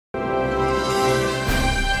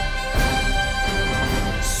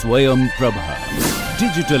Swayam Prabha.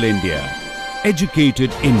 Digital India.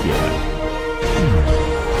 Educated India.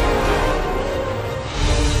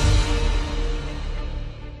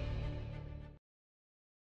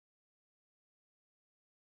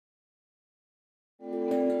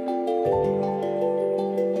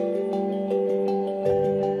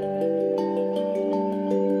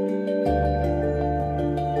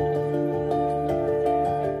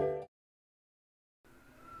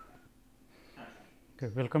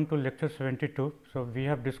 Welcome to lecture 72. So, we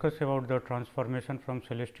have discussed about the transformation from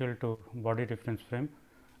celestial to body reference frame,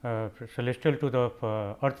 celestial to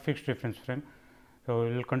the earth fixed reference frame. So,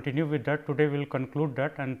 we will continue with that. Today, we will conclude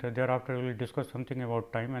that, and thereafter we will discuss something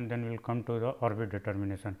about time, and then we will come to the orbit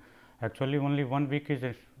determination. Actually, only 1 week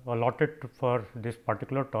is allotted for this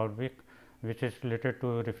particular topic, which is related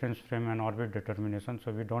to reference frame and orbit determination.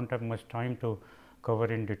 So, we do not have much time to cover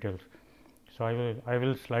in details. So, I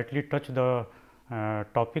will slightly touch the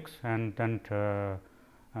topics, and then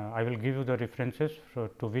I will give you the references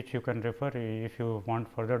to which you can refer if you want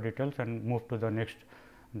further details, and move to the next,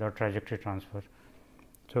 the trajectory transfer.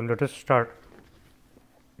 So, let us start.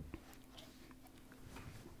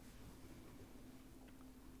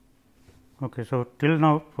 Okay, so, till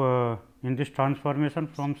now in this transformation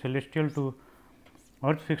from celestial to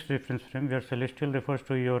earth fixed reference frame, where celestial refers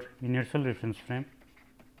to your inertial reference frame.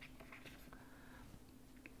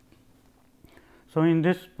 So, in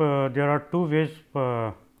this there are two ways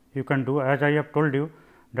you can do, as I have told you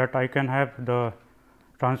that I can have the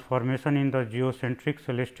transformation in the geocentric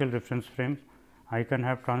celestial reference frame, I can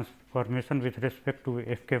have transformation with respect to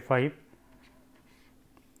FK5,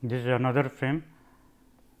 this is another frame,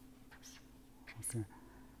 okay.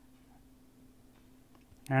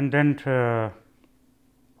 And then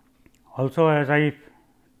also as I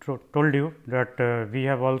told you that we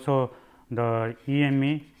have also the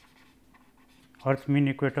EME Earth mean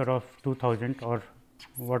equator of 2000, or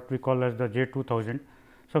what we call as the J 2000.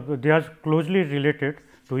 So, they are closely related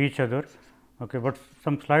to each other, okay, but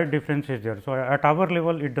some slight difference is there. So, at our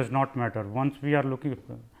level it does not matter. Once we are looking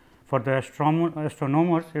for the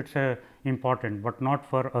astronomers, it is important, but not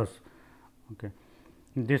for us. Okay.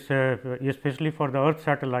 This especially for the earth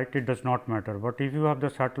satellite, it does not matter, but if you have the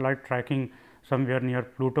satellite tracking somewhere near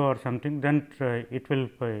Pluto or something, then it will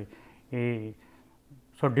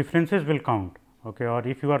so differences will count. Okay, or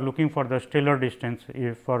if you are looking for the stellar distance,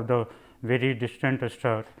 if for the very distant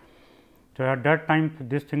star, so at that time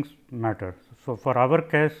these things matter. So, for our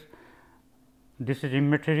case, this is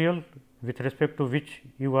immaterial with respect to which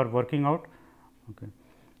you are working out, okay.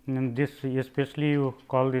 And this especially you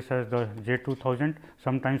call this as the J 2000.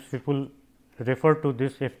 Sometimes people refer to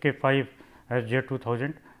this FK5 as J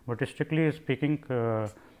 2000, but strictly speaking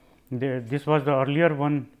this was the earlier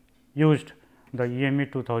one used, the EME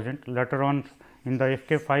 2000. Later on in the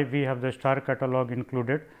FK5 we have the star catalog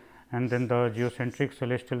included, and then the geocentric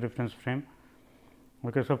celestial reference frame.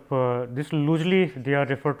 Okay, so, this loosely they are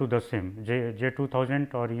referred to the same J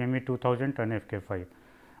 2000 or EME 2000 and FK5,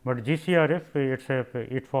 but GCRF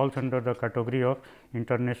it falls under the category of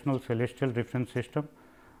International Celestial Reference System.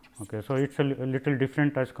 Okay, so, it is a little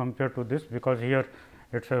different as compared to this, because here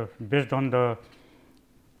it is based on the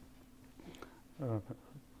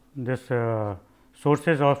this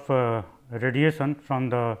sources of radiation from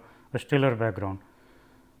the stellar background,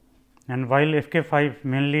 and while FK5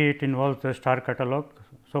 mainly it involves the star catalog.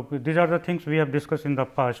 So, these are the things we have discussed in the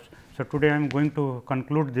past. So, today I am going to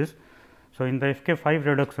conclude this. So, in the FK5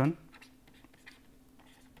 reduction,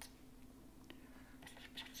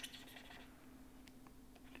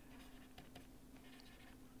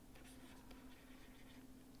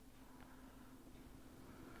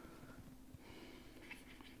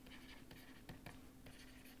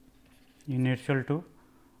 inertial to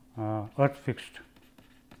earth fixed.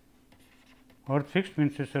 Earth fixed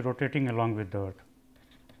means it is rotating along with the earth.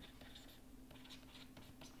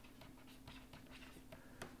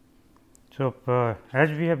 So,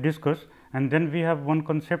 as we have discussed, and then we have one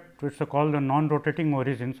concept which is called the non-rotating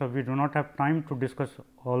origin. So, we do not have time to discuss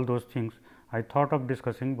all those things. I thought of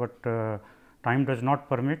discussing, but time does not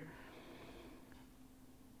permit.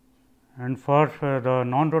 And for the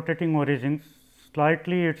non-rotating origins,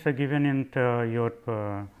 slightly it is given in your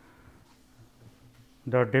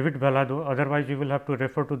the David Balado, otherwise you will have to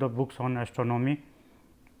refer to the books on astronomy.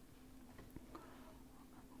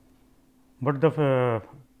 But the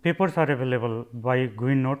papers are available by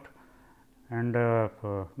Guinot, and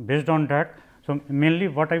based on that, so mainly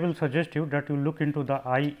what I will suggest you that you look into the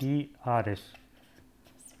IERS,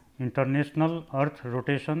 International Earth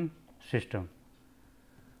Rotation System,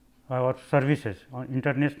 or services,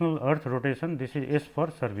 International Earth Rotation, this is S for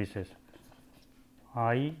services.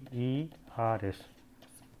 IERS.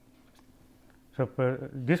 So,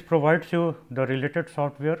 this provides you the related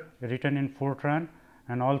software written in Fortran,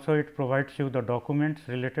 and also it provides you the documents,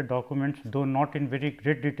 related documents, though not in very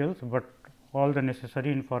great details, but all the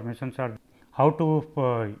necessary informations are. How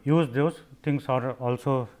to use those things are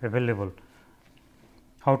also available.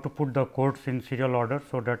 How to put the codes in serial order,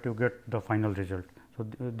 so that you get the final result. So,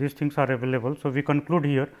 these things are available. So, we conclude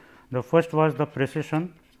here. The first was the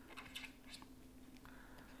precision.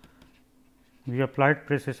 We applied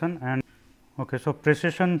precision and okay. So,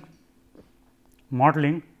 precision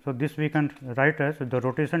modeling. So, this we can write as the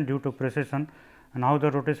rotation due to precision, and how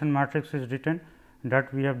the rotation matrix is written,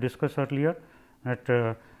 that we have discussed earlier, that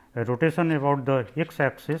a rotation about the x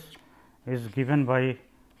axis is given by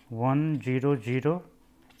 1 0 0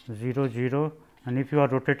 0 0, and if you are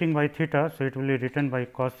rotating by theta. So, it will be written by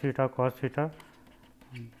cos theta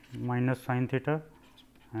minus sin theta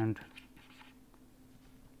and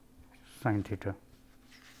sin theta.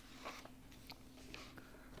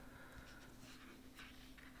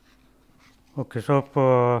 Okay,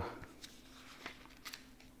 so,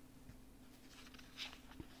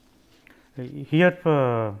 here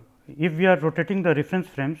if we are rotating the reference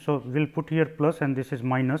frame. So, we will put here plus and this is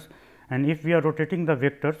minus, and if we are rotating the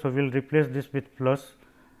vector. So, we will replace this with plus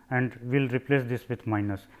and we will replace this with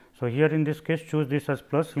minus. So, here in this case choose this as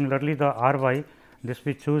plus. Similarly, the r y, this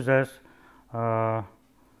we choose as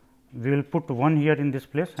we will put 1 here in this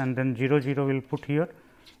place, and then 0 0 will put here.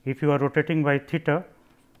 If you are rotating by theta,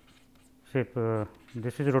 say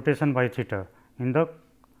this is rotation by theta in the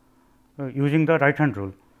using the right hand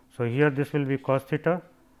rule. So, here this will be cos theta,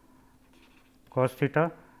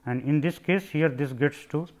 and in this case here this gets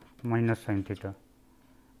to minus sin theta,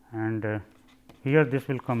 and here this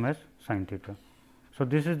will come as sin theta. So,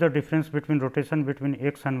 this is the difference between rotation between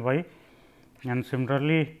x and y, and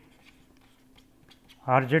similarly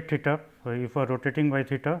r z theta, if you are rotating by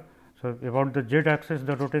theta. So, about the z axis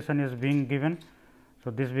the rotation is being given. So,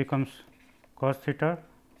 this becomes cos theta,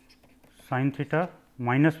 sin theta,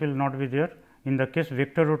 minus will not be there. In the case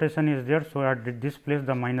vector rotation is there. So, at this place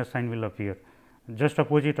the minus sign will appear, just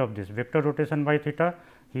opposite of this vector rotation by theta.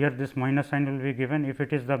 Here this minus sign will be given. If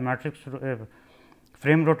it is the matrix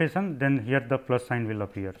frame rotation, then here the plus sign will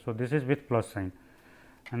appear. So, this is with plus sign,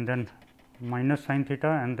 and then minus sin theta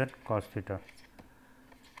and then cos theta.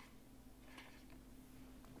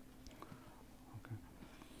 Okay.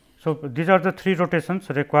 So, these are the 3 rotations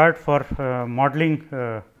required for modeling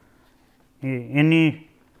any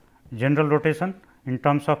general rotation in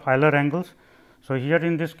terms of Euler angles. So, here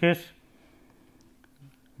in this case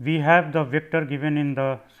we have the vector given in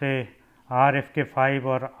the say r f k 5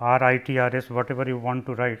 or r I T R S, whatever you want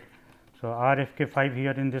to write. So, r f k 5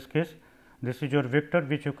 here in this case, this is your vector,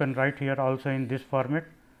 which you can write here also in this format.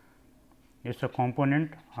 It is a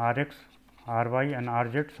component r x, r y and r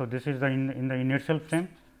z. So, this is the in the inertial frame,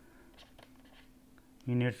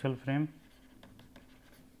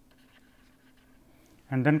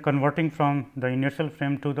 and then converting from the inertial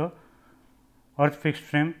frame to the earth fixed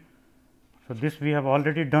frame. So, this we have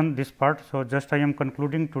already done this part. So, just I am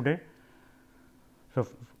concluding today. So,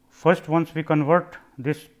 first once we convert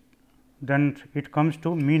this, then it comes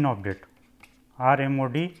to mean of date r m o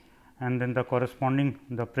d, and then the corresponding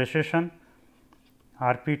the precision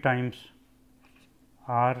r p times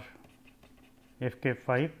r f k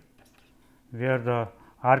 5, where the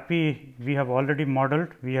r p we have already modeled,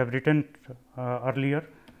 we have written earlier.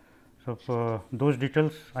 So, for those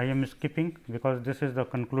details I am skipping, because this is the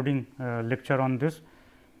concluding lecture on this.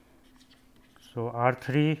 So, r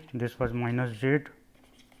 3 this was minus z,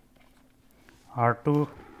 r 2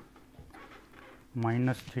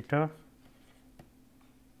 minus theta,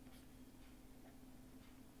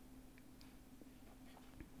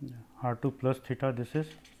 r 2 plus theta, this is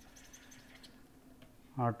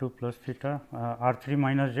r 2 plus theta, r 3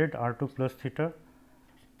 minus z, r 2 plus theta,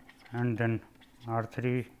 and then r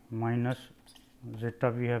 3 minus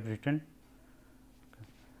zeta we have written,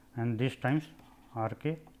 and this times r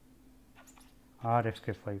k r f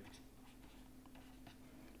k 5.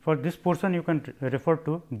 For this portion you can refer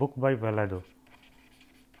to book by Valado.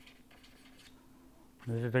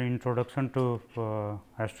 This is the introduction to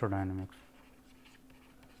astrodynamics.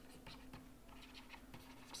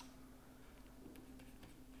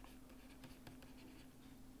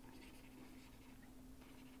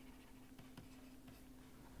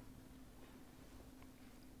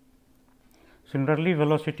 Similarly,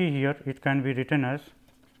 velocity here it can be written as,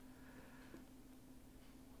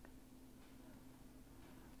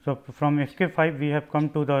 so from f k 5 we have come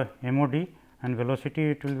to the MOD, and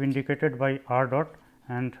velocity it will be indicated by r dot,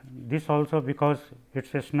 and this also because it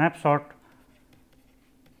is a snapshot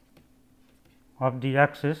of the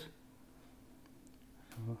axis.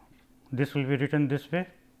 So, this will be written this way,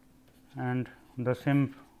 and the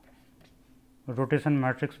same rotation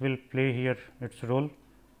matrix will play here its role,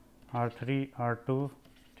 r 3 r 2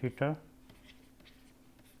 theta.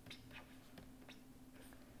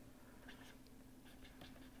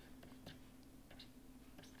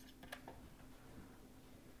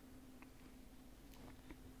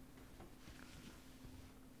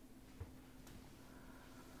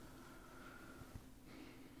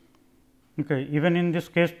 Okay, even in this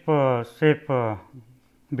case,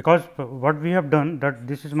 because what we have done, that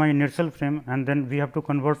this is my inertial frame, and then we have to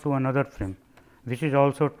convert to another frame, which is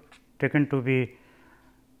also taken to be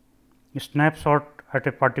snapshot at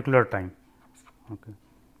a particular time. Okay.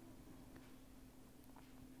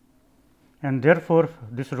 And therefore,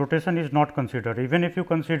 this rotation is not considered. Even if you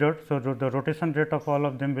consider, so the rotation rate of all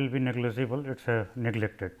of them will be negligible, it is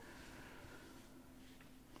neglected.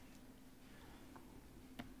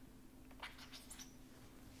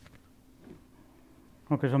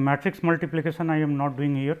 Okay, so matrix multiplication I am not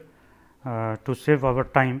doing here to save our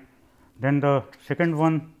time. Then the second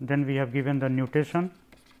one, then we have given the notation,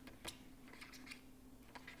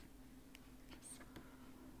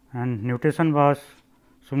 and notation was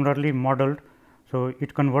similarly modeled. So,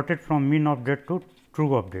 it converted from mean of date to true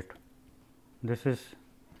update. This is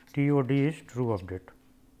TOD is true update,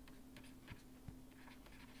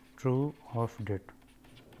 true of date.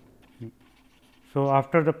 So,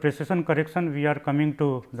 after the precision correction we are coming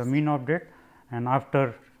to the mean of date, and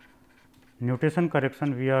after notation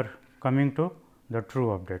correction we are coming to the true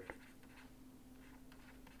update,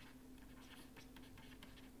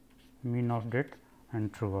 mean of date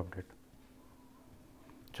and true update.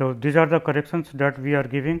 So, these are the corrections that we are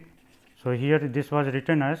giving. So, here this was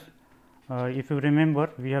written as, if you remember,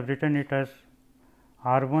 we have written it as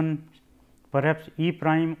r 1, perhaps E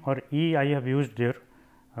prime or E I have used there,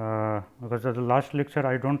 because of the last lecture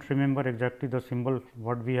I do not remember exactly the symbol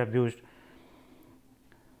what we have used.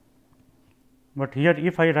 But here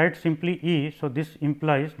if I write simply E, so this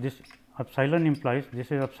implies, this epsilon implies,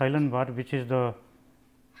 this is epsilon bar, which is the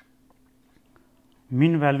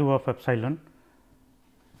mean value of epsilon,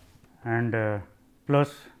 and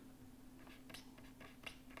plus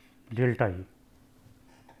delta E.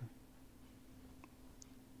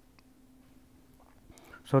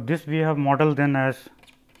 So, this we have modeled then as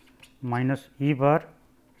minus E bar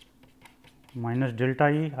minus delta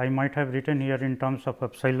E. I might have written here in terms of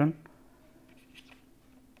epsilon,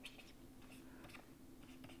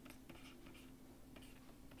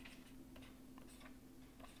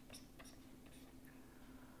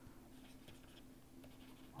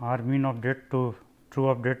 r mean of date to true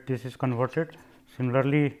of date, this is converted.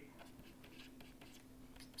 Similarly,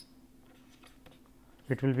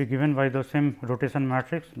 it will be given by the same rotation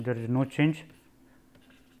matrix, there is no change.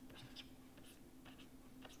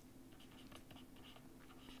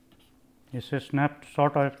 This is a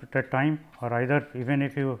snapshot at a time, or either even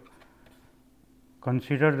if you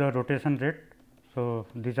consider the rotation rate. So,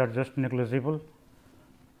 these are just negligible.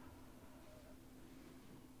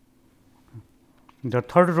 The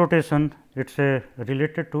third rotation, it is a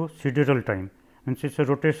related to sidereal time, and it is a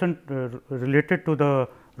rotation related to the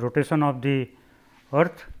rotation of the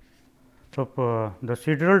earth. So, the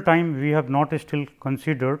sidereal time we have not still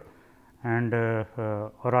considered, and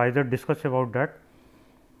or either discuss about that.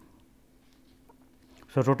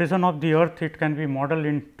 So, rotation of the earth, it can be modeled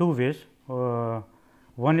in two ways.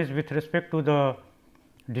 One is with respect to the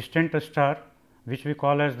distant star, which we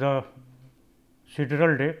call as the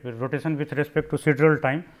sidereal day, rotation with respect to sidereal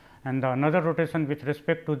time, and the another rotation with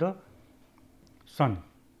respect to the sun,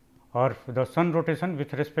 or the sun rotation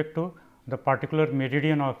with respect to the particular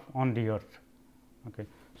meridian of on the earth. Okay.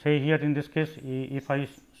 Say here in this case, if I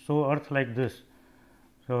show earth like this,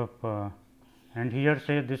 so and here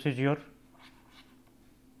say this is your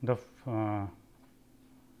the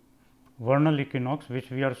vernal equinox, which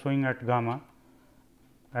we are showing at gamma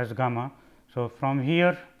as gamma. So, from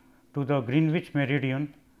here to the Greenwich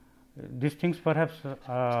meridian, these things perhaps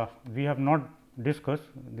we have not discussed.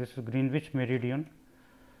 This is Greenwich meridian,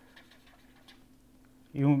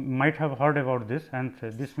 you might have heard about this, and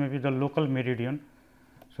this may be the local meridian.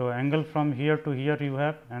 So, angle from here to here you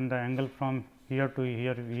have, and the angle from here to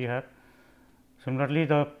here we have. Similarly,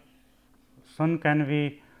 the sun can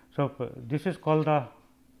be, so this is called the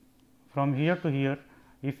from here to here.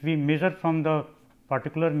 If we measure from the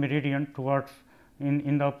particular meridian towards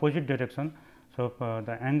in the opposite direction, so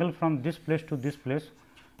the angle from this place to this place,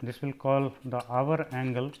 this will call the hour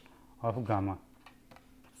angle of gamma,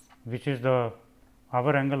 which is the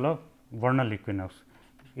hour angle of vernal equinox.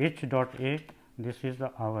 H dot A, this is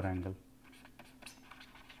the hour angle.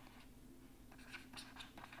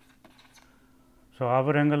 So,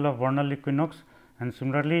 hour angle of vernal equinox, and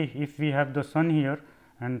similarly if we have the sun here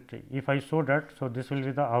and if I show that, so this will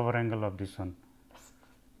be the hour angle of the sun.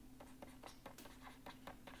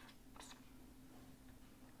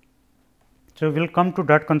 So, we will come to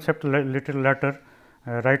that concept little later,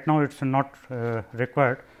 right now it is not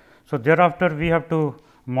required. So, thereafter we have to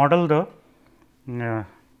model the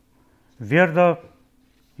where the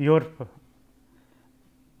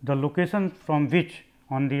location from which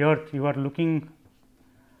on the earth you are looking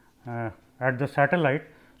at the satellite.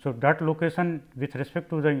 So, that location with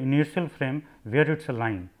respect to the inertial frame where it is a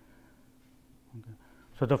line. Okay.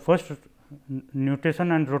 So, the first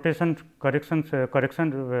nutation and rotation corrections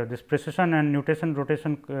this precision and nutation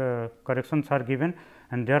rotation corrections are given,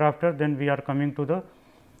 and thereafter then we are coming to the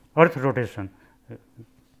earth rotation.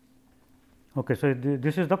 Okay. So,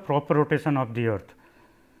 this is the proper rotation of the earth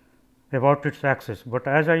about its axis, but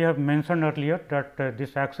as I have mentioned earlier that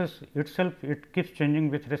this axis itself it keeps changing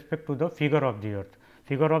with respect to the figure of the earth.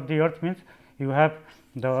 Figure of the earth means you have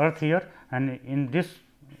the earth here, and in this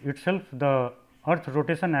itself the earth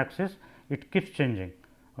rotation axis it keeps changing.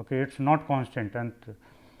 Okay. It is not constant, and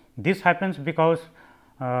this happens because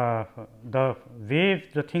the way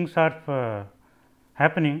the things are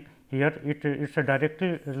happening here, it is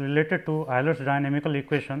directly related to Euler's dynamical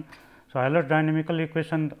equation. So, Euler's dynamical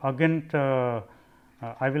equation again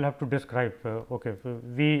I will have to describe. Okay.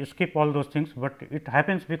 We skip all those things, but it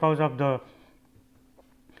happens because of the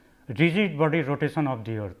rigid body rotation of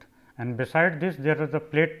the earth, and beside this there are the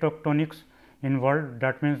plate tectonics involved.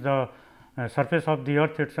 That means, the surface of the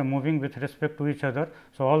earth it is moving with respect to each other.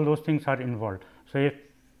 So, all those things are involved. So, if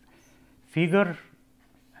figure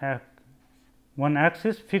one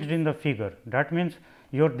axis fixed in the figure, that means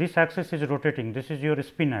your this axis is rotating, this is your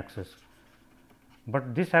spin axis,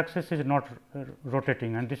 but this axis is not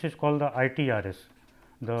rotating, and this is called the ITRS,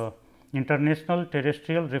 the International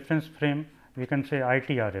Terrestrial Reference Frame, we can say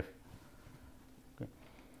ITRF.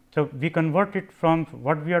 So, we convert it from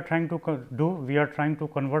what we are trying to do, we are trying to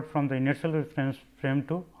convert from the inertial reference frame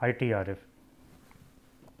to ITRF,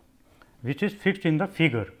 which is fixed in the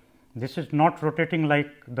figure. This is not rotating like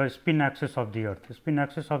the spin axis of the earth. The spin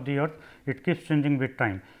axis of the earth it keeps changing with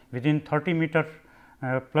time. Within 30 meter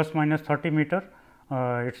plus minus 30 meter,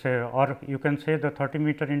 it is a, or you can say the 30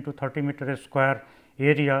 meter into 30 meter square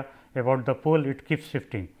area about the pole it keeps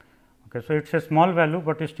shifting. Okay. So, it is a small value,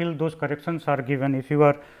 but still those corrections are given if you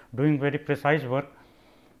are doing very precise work.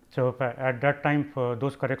 So, at that time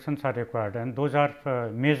those corrections are required, and those are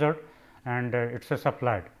measured, and it is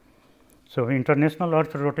supplied. So, International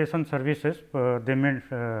Earth Rotation Services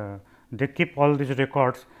they keep all these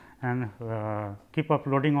records and keep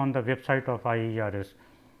uploading on the website of IERS.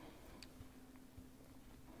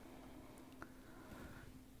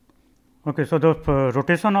 Okay. So, the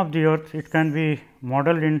rotation of the earth it can be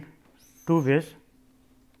modeled in two ways.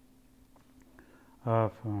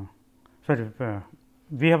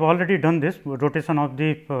 We have already done this rotation of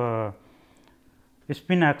the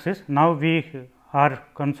spin axis. Now, we are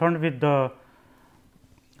concerned with the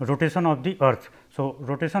rotation of the earth. So,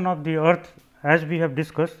 rotation of the earth, as we have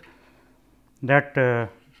discussed that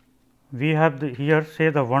we have here say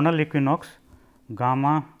the vernal equinox,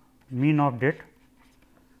 gamma mean of date,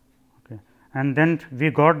 okay, and then we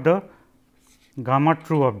got the gamma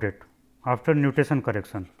true of date after nutation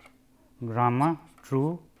correction, gamma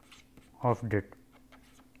true of date.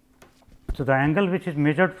 So, the angle which is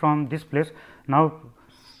measured from this place, now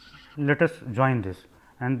let us join this,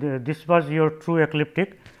 and this was your true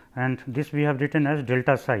ecliptic, and this we have written as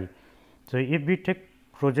delta psi. So, if we take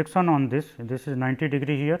projection on this is 90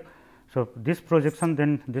 degree here. So, this projection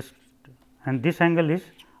then this, and this angle is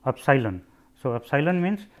epsilon. So, epsilon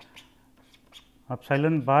means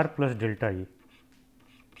epsilon bar plus delta E,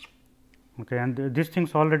 okay, and these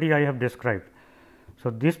things already I have described. So,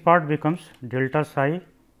 this part becomes delta psi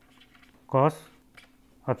cos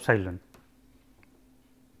epsilon.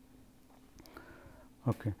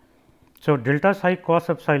 Okay. So, delta psi cos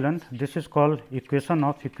epsilon, this is called equation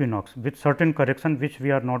of equinox with certain correction which we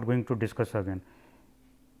are not going to discuss again.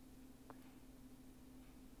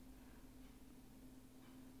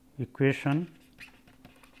 Equation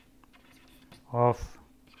of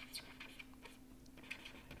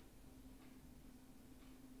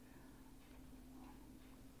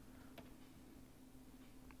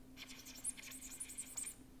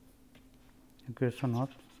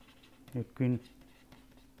equinox.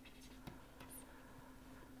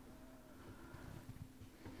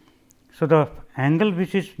 So, the angle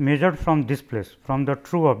which is measured from this place, from the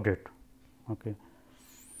true update, okay,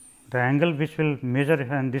 the angle which will measure,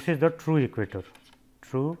 and this is the true equator,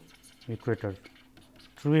 true equator,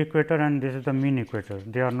 true equator and this is the mean equator,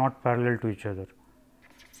 they are not parallel to each other.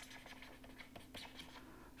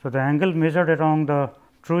 So, the angle measured along the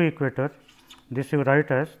true equator, this you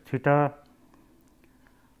write as theta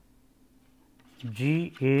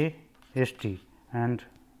g a s t, and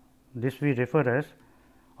this we refer as,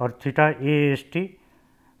 or theta a s t,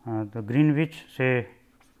 the Greenwich, say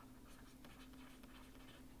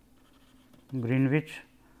Greenwich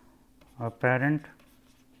apparent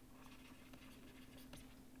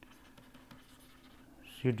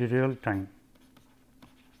sidereal time,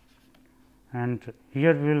 and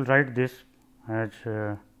here we will write this as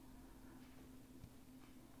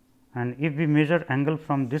and if we measure angle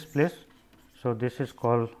from this place, so this is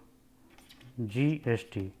called G S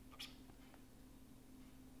T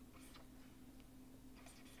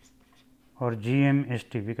or G M S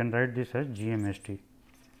T, we can write this as G M S T,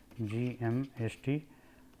 G M S T,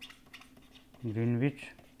 Greenwich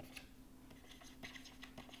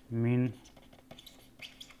mean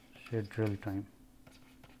sidereal time.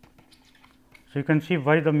 So, you can see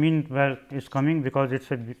why the mean value is coming, because it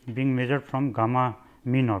is being measured from gamma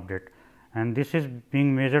mean update, and this is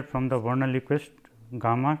being measured from the Bernoulli-Quist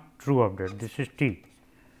gamma true update. This is T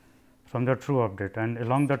from the true update, and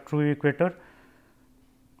along the true equator.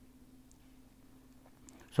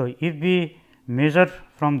 So, if we measure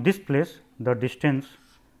from this place the distance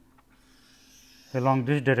along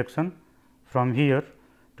this direction from here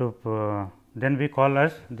to then we call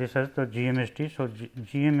as this as the GMST. So,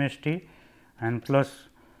 GMST and plus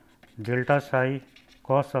delta psi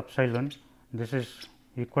cos epsilon, this is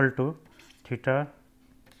equal to theta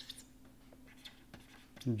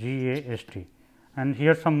GAST, and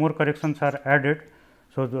here some more corrections are added.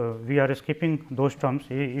 So, we are skipping those terms.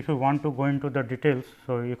 If you want to go into the details,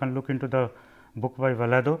 so you can look into the book by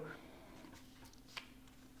Valado.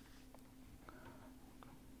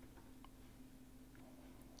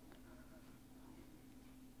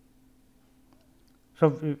 So,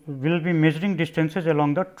 we will be measuring distances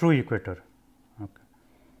along the true equator, okay.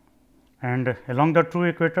 And along the true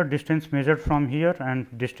equator, distance measured from here and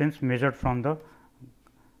distance measured from the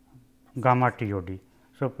gamma TOD.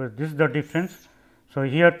 So, this is the difference. So,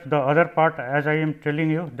 here the other part, as I am telling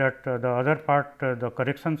you that the other part the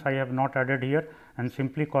corrections I have not added here, and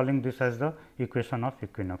simply calling this as the equation of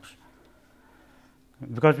equinox,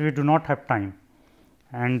 because we do not have time.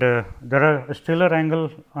 And there are stellar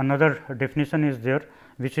angle, another definition is there,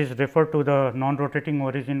 which is referred to the non-rotating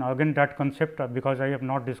origin. Again that concept, because I have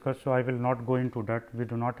not discussed, so I will not go into that. We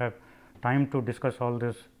do not have time to discuss all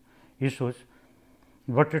these issues,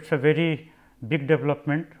 but it is a very big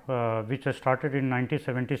development which has started in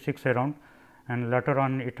 1976 around, and later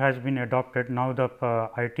on it has been adopted. Now, the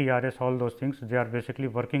ITRS, all those things, they are basically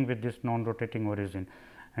working with this non-rotating origin,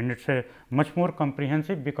 and it is a much more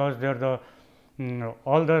comprehensive, because they are the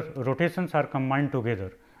all the rotations are combined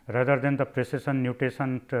together rather than the precession,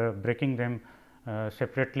 nutation, breaking them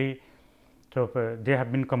separately. So, they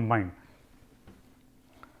have been combined.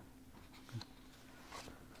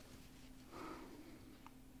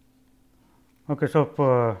 Okay,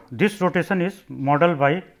 so, this rotation is modeled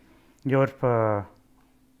by your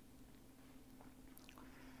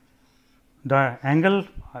the angle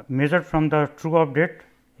measured from the true update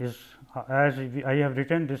is as I have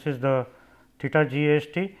written, this is the theta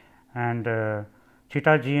GAST and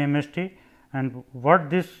theta GMST, and what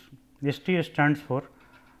this ST stands for,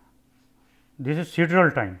 this is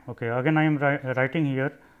sidereal time. Okay. Again I am writing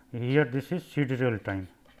here this is sidereal time,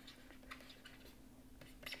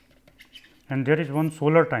 and there is one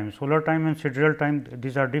solar time. Solar time and sidereal time,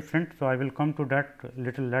 these are different. So, I will come to that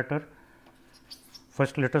little later.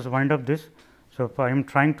 First, let us wind up this. So, I am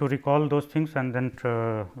trying to recall those things, and then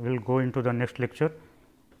we will go into the next lecture.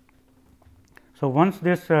 So, once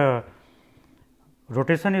this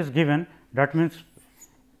rotation is given, that means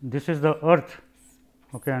this is the earth,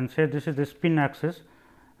 okay, and say this is the spin axis,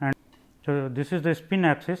 and so this is the spin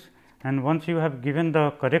axis, and once you have given the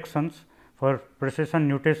corrections for precession,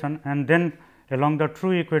 nutation, and then along the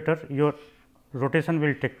true equator your rotation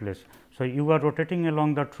will take place. So, you are rotating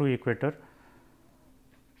along the true equator.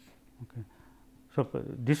 Okay. So,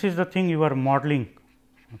 this is the thing you are modeling.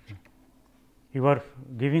 Okay. You are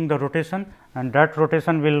giving the rotation, and that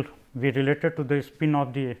rotation will be related to the spin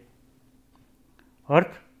of the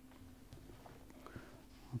earth.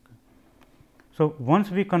 Okay. So, once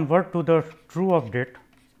we convert to the true update,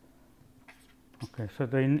 okay, so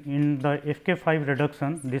the in the FK5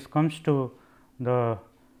 reduction, this comes to the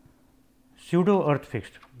pseudo earth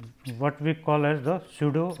fixed, what we call as the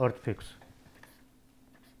pseudo earth fix.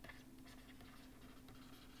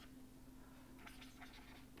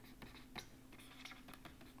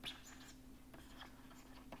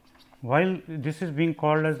 while this is being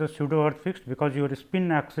called as the pseudo earth fixed, because your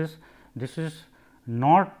spin axis, this is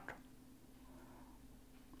not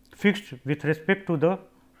fixed with respect to the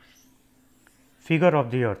figure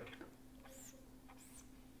of the earth.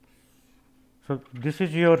 So, this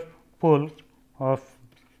is your pole of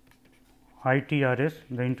ITRS,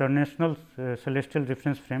 the International Celestial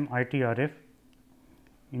Reference Frame, ITRF,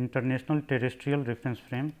 International Terrestrial Reference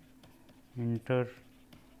Frame,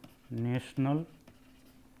 International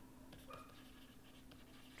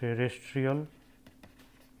Terrestrial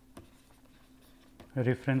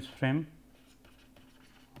Reference Frame,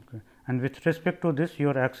 okay. And with respect to this,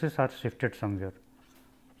 your axes are shifted somewhere. Okay.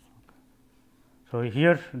 So,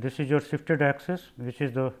 here this is your shifted axis, which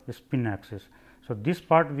is the spin axis. So, this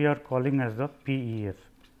part we are calling as the PEF.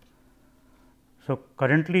 So,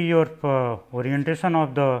 currently your orientation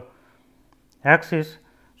of the axis.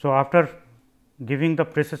 So, after giving the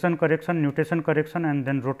precession correction, nutation correction, and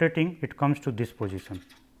then rotating, it comes to this position.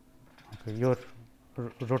 Okay. Your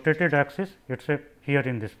rotated axis, it is here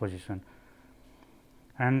in this position,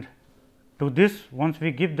 and to this, once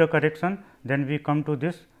we give the correction, then we come to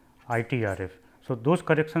this ITRF. So, those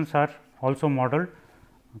corrections are also modeled.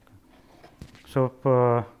 Okay.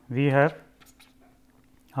 So, we have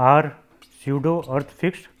R pseudo earth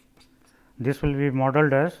fixed, this will be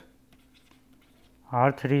modeled as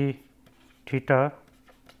R 3 theta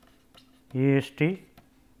AST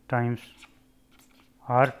times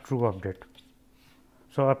R true update.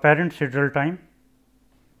 So, apparent sidereal time,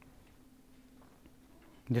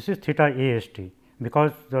 this is theta AST,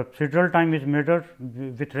 because the sidereal time is measured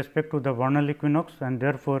with respect to the vernal equinox, and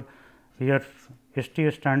therefore, here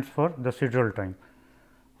ST stands for the sidereal time.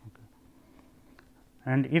 Okay.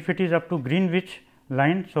 And if it is up to Greenwich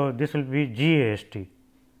line, so this will be GAST,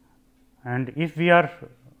 and if we are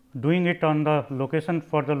doing it on the location,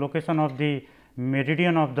 for the location of the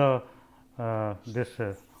meridian of the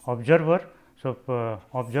observer. So,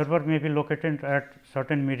 observer may be located at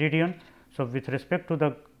certain meridian. So, with respect to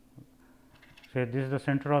the, say this is the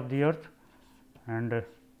center of the earth, and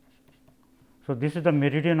so this is the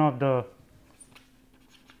meridian of the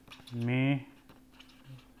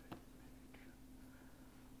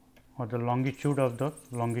or the longitude of the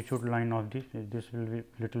longitude line of this will be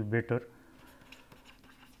little better,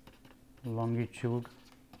 longitude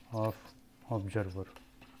of observer,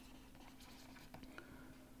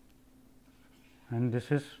 and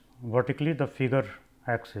this is vertically the figure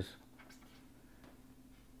axis.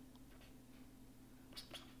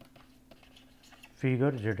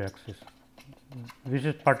 Figure z axis, which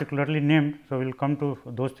is particularly named. So, we will come to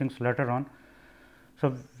those things later on.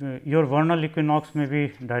 So, your vernal equinox may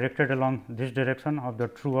be directed along this direction of the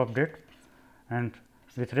true update, and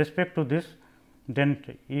with respect to this, then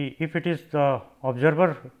if it is the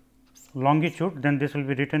observer longitude, then this will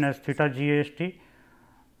be written as theta GAST. Okay.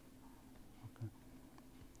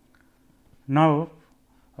 Now,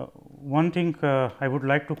 one thing I would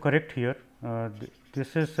like to correct here,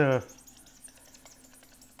 this is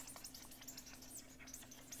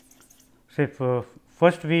say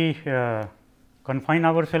first we confine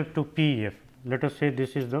ourselves to PEF. Let us say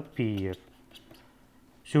this is the PEF,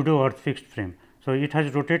 pseudo earth fixed frame. So, it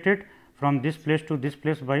has rotated from this place to this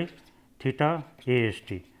place by theta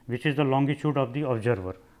AST, which is the longitude of the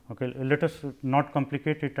observer. Okay. Let us not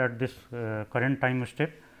complicate it at this current time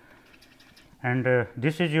step, and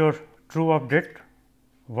this is your true update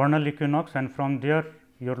vernal equinox, and from there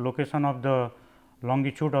your location of the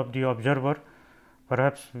longitude of the observer.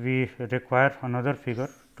 Perhaps we require another figure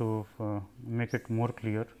to make it more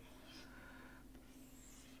clear.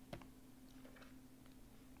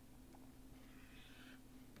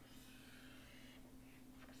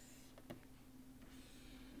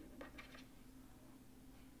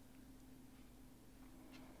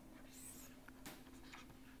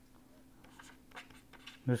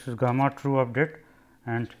 This is gamma true update,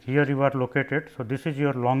 and here you are located. So, this is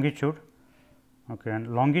your longitude, okay,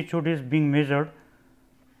 and longitude is being measured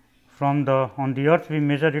from the, on the earth we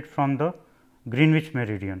measure it from the Greenwich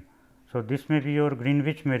meridian. So, this may be your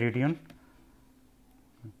Greenwich meridian,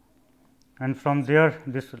 and from there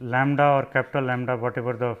this lambda or capital lambda,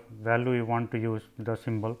 whatever the value you want to use, the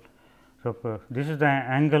symbol. So, this is the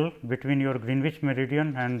angle between your Greenwich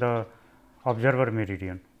meridian and the observer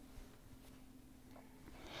meridian,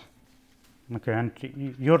 okay,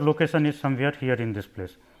 and your location is somewhere here in this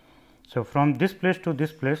place. So, from this place to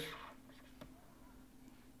this place,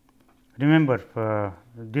 remember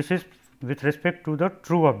this is with respect to the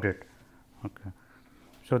true update. Okay.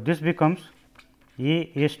 So, this becomes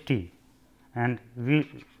AST, and we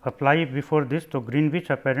apply before this to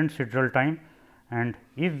Greenwich apparent sidereal time, and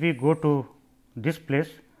if we go to this place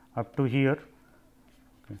up to here.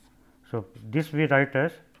 Okay. So, this we write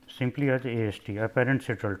as simply as AST, apparent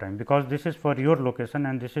central time, because this is for your location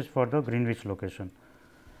and this is for the Greenwich location.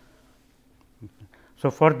 Okay.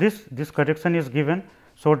 So, for this correction is given,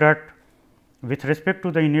 so that with respect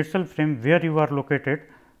to the inertial frame where you are located,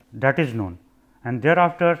 that is known, and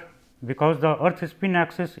thereafter because the earth spin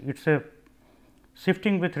axis it is a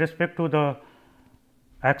shifting with respect to the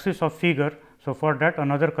axis of figure. So, for that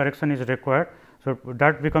another correction is required. So,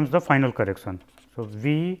 that becomes the final correction. So,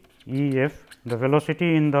 V E f, the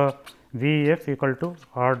velocity in the V E f equal to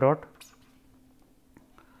r dot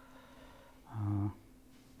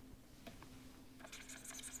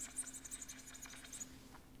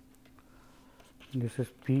this is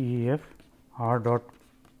P E f, r dot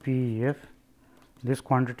P E f, this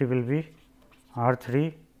quantity will be r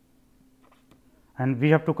 3, and we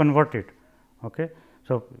have to convert it. Okay.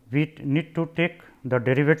 So, we need to take the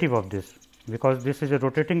derivative of this, because this is a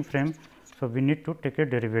rotating frame. So, we need to take a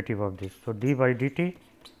derivative of this. So, d by dt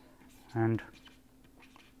and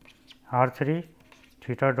r 3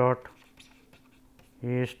 theta dot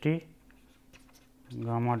a s t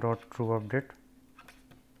gamma dot true update.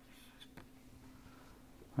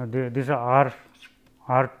 This is r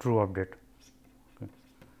true update. Okay.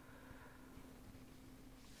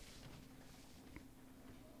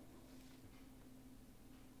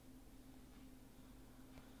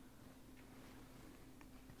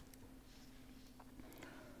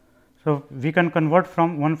 So, we can convert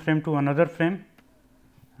from one frame to another frame,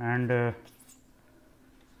 and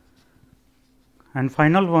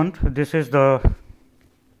final one, this is the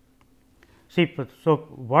see. So,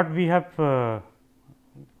 what we have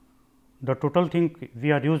the total thing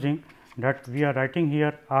we are using, that we are writing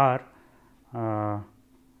here r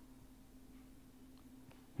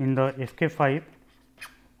in the FK5,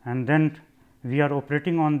 and then we are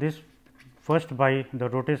operating on this first by the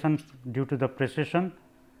rotation due to the precession.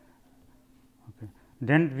 Okay.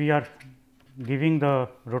 Then we are giving the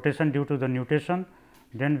rotation due to the nutation,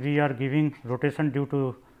 then we are giving rotation due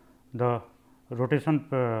to the rotation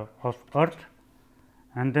of earth,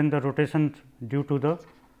 and then the rotation due to the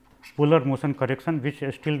polar motion correction, which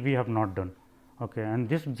still we have not done. Okay. And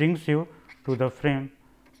this brings you to the frame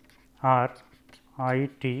r I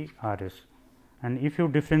T R S, and if you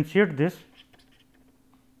differentiate this,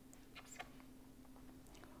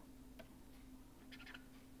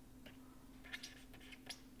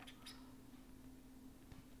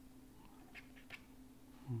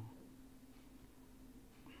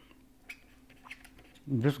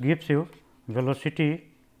 this gives you velocity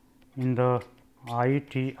in the I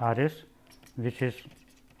T R S, which is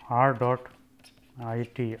r dot I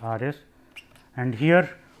T R S, and here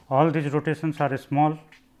all these rotations are small.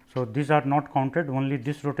 So, these are not counted, only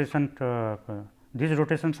this rotation these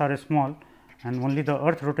rotations are small, and only the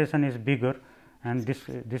earth rotation is bigger, and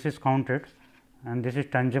this is counted, and this is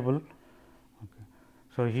tangible. Okay.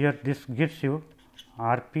 So, here this gives you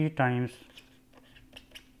r p times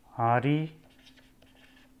r e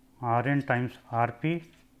r n times r p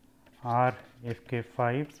r f k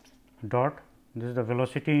 5 dot, this is the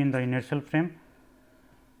velocity in the inertial frame,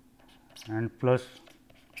 and plus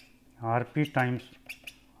r p times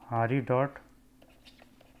r e dot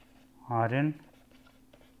r n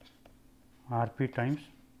r p times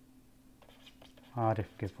r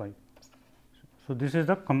f k 5. So, this is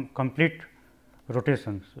the complete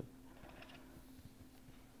rotation.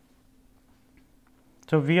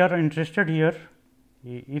 So, we are interested here,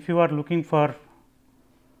 if you are looking for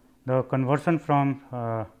the conversion from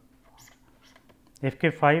f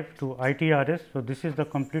k 5 to I T R S. So, this is the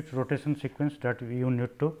complete rotation sequence that you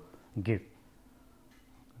need to give.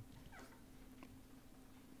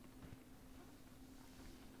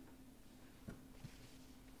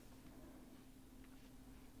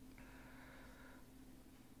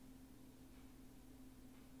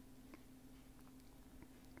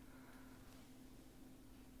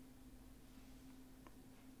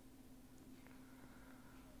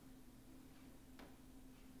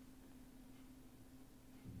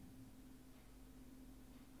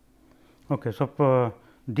 Okay. So,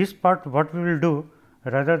 this part what we will do,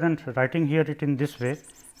 rather than writing here it in this way,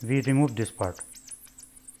 we remove this part,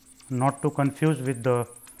 not to confuse with the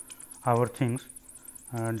our things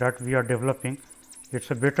that we are developing. It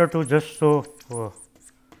is better to just show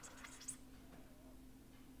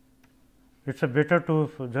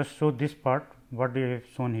this part what we have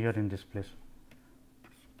shown here in this place.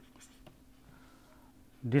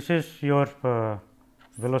 This is your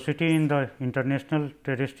velocity in the International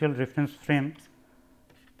Terrestrial Reference Frame.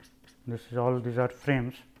 This is all, these are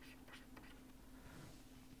frames,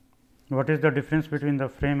 What is the difference between the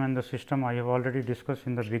frame and the system? I have already discussed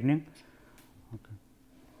in the beginning. Okay.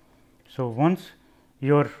 So, once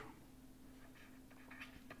your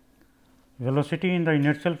velocity in the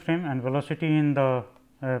inertial frame and velocity in the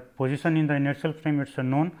position in the inertial frame, it is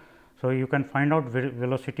known. So, you can find out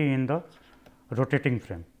velocity in the rotating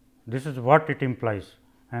frame. This is what it implies,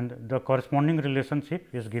 and the corresponding relationship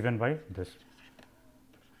is given by this.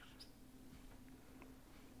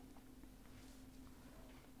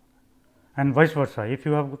 And vice versa, if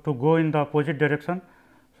you have to go in the opposite direction,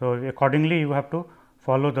 so accordingly you have to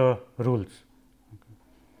follow the rules. Okay.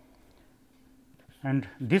 And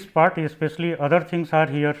this part, especially other things are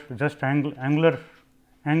here just angular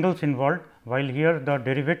angles involved, while here the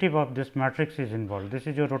derivative of this matrix is involved. This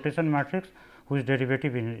is your rotation matrix whose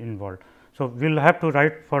derivative involved. So, we will have to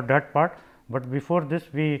write for that part, but before this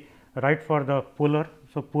we write for the polar.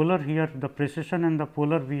 So, polar here the precision and the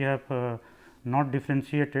polar we have not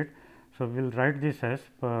differentiated. So, we will write this as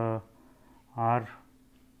R,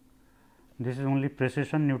 this is only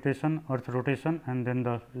precession, nutation, earth rotation, and then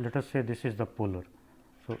the let us say this is the polar.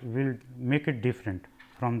 So, we will make it different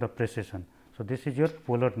from the precession. So, this is your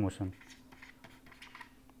polar motion.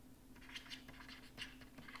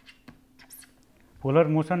 Polar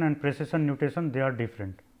motion and precession nutation, they are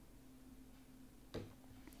different.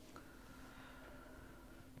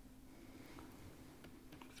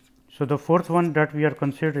 So, the fourth one that we are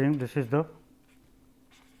considering, this is the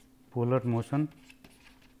polar motion.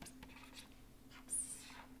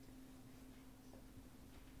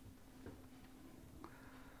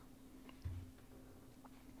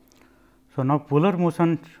 So, now polar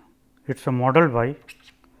motion, it is a modeled by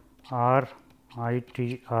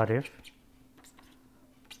RITRF.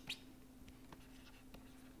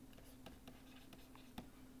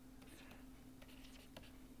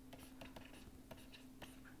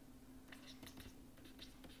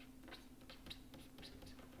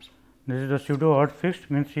 This is the pseudo earth fixed,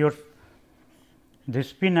 means your the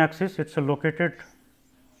spin axis, it is located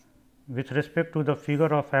with respect to the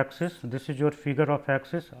figure of axis. This is your figure of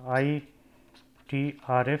axis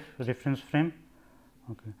ITRF reference frame,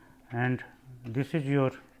 okay. And this is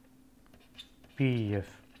your PEF.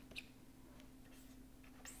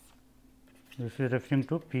 This is referring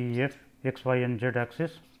to PEF x, y and z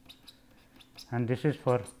axis, and this is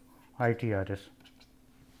for ITRS.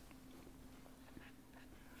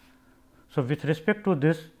 So, with respect to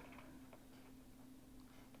this,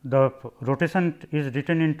 the rotation is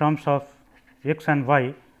written in terms of x and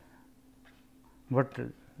y, but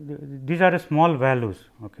these are small values,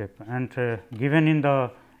 okay, and given in the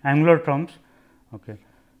angular terms. Okay.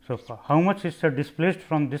 So, how much is displaced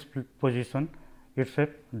from this position, it is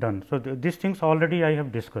done. So, these things already I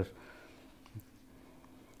have discussed.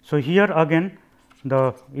 So, here again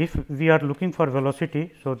the if we are looking for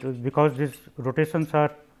velocity. So, because these rotations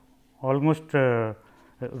are almost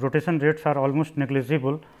rotation rates are almost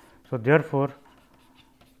negligible. So, therefore,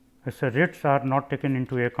 its rates are not taken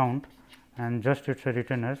into account, and just it is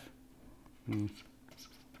written as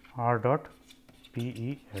R dot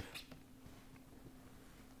PEF.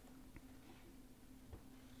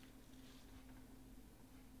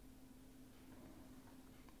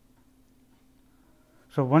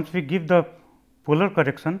 So, once we give the polar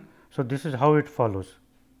correction, so this is how it follows.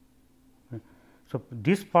 So,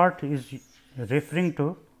 this part is referring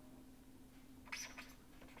to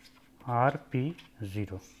R P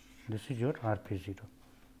 0, this is your R P 0.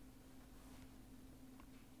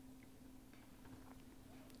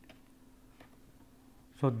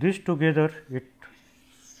 So, this together it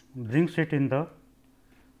brings it in the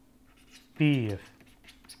PEF.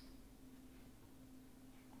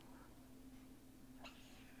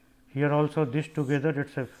 Here also this together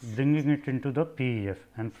it is bringing it into the PEF,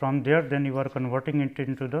 and from there then you are converting it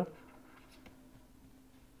into the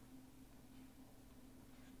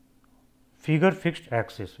figure fixed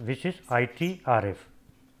axis, which is ITRF.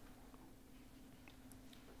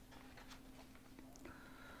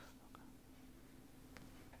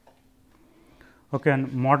 Okay,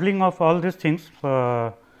 and modeling of all these things.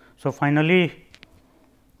 So, finally,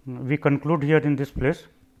 we conclude here in this place.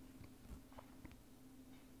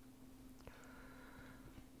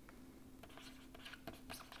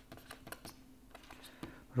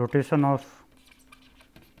 Rotation of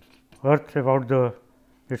earth about the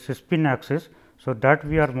its spin axis. So, that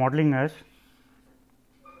we are modeling as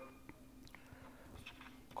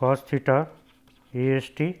cos theta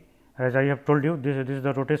AST. As I have told you, this is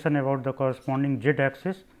the rotation about the corresponding z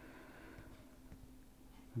axis.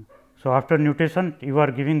 So, after nutation you are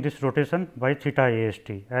giving this rotation by theta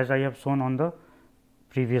AST, as I have shown on the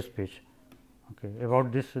previous page. Okay.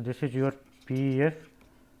 About this is your PEF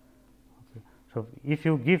So, if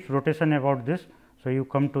you give rotation about this, so you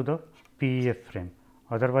come to the PEF frame,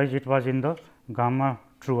 otherwise it was in the gamma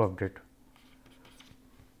true update.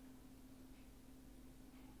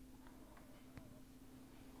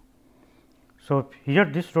 So, here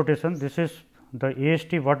this rotation, this is the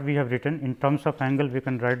AST what we have written in terms of angle, we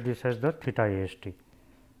can write this as the theta AST.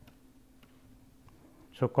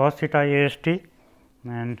 So, cos theta AST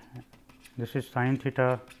and this is sin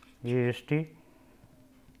theta AST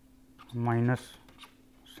minus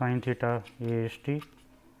sin theta AST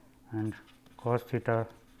and cos theta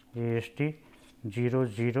AST 0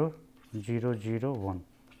 0 0 0 1.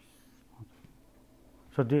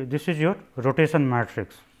 So, this is your rotation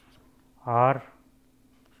matrix R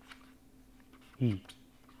E,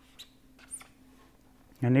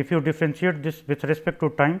 and if you differentiate this with respect to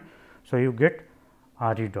time, so you get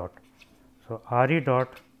R E dot. So, R E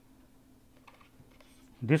dot,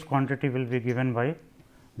 this quantity will be given by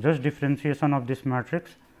just differentiation of this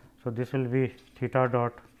matrix. So, this will be theta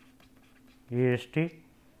dot AST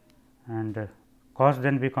and cos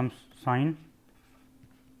then becomes sin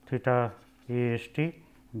theta AST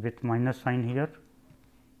with minus sign here,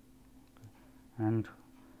 and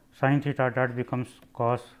sin theta that becomes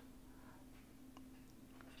cos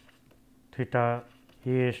theta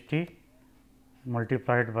AST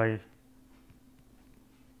multiplied by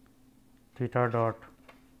theta dot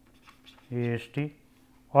AST,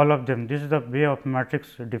 all of them, this is the way of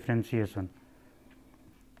matrix differentiation,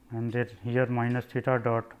 and then here minus theta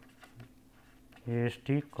dot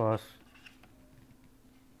AST cos,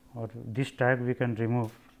 or this tag we can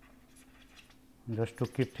remove just to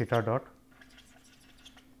keep theta dot.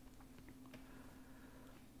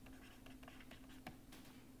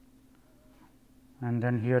 And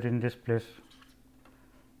then here in this place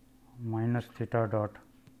minus theta dot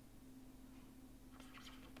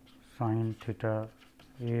sin theta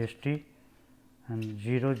AST and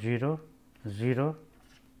 0 0 0,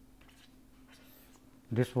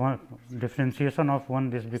 this one differentiation of 1,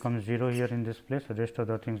 this becomes 0 here in this place, the rest of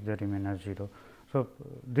the things they remain as 0. So,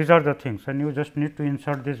 these are the things, and you just need to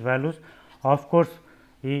insert these values. Of course,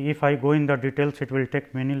 if I go in the details, it will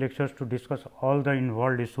take many lectures to discuss all the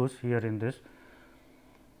involved issues here in this,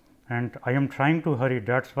 and I am trying to hurry,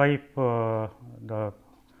 that is why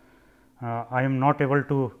I am not able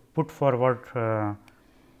to put forward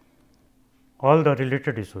all the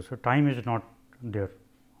related issues. So, time is not there.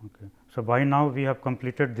 Okay. So, by now we have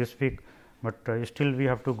completed this week, but still we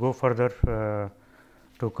have to go further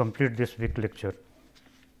to complete this week lecture.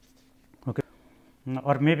 Okay.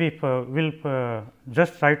 Or maybe we will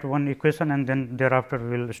just write one equation and then thereafter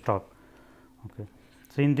we will stop. Okay.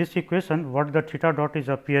 So, in this equation, what the theta dot is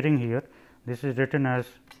appearing here, this is written as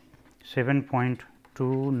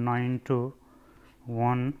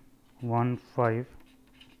 7.292115.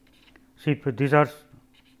 See, these are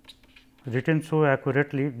written so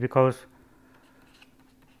accurately, because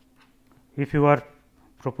if you are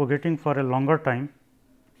propagating for a longer time,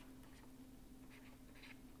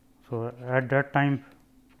 so at that time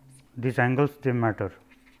these angles they matter.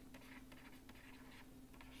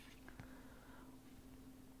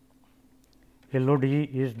 LOD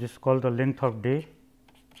is this called the length of day,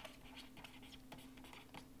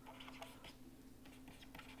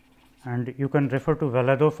 and you can refer to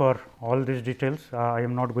Valado for all these details. I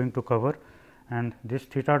am not going to cover, and this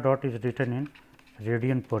theta dot is written in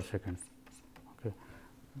radian per second. Okay.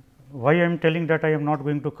 Why I am telling that I am not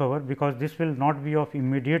going to cover? Because this will not be of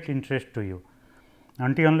immediate interest to you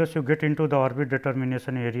until unless you get into the orbit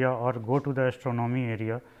determination area or go to the astronomy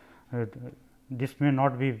area. This may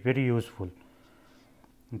not be very useful.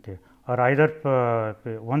 Okay. Or either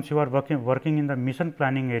once you are working in the mission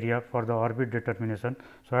planning area for the orbit determination.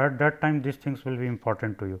 So, at that time these things will be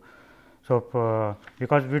important to you. So,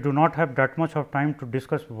 because we do not have that much of time to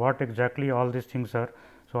discuss what exactly all these things are.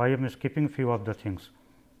 So, I am skipping few of the things.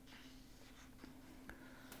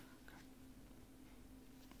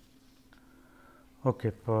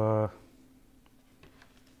 Okay. So,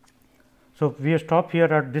 we stop here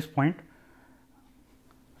at this point.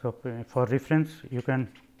 So, for reference you can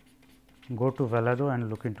go to Valado and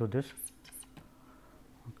look into this.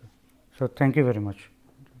 Okay. So, thank you very much.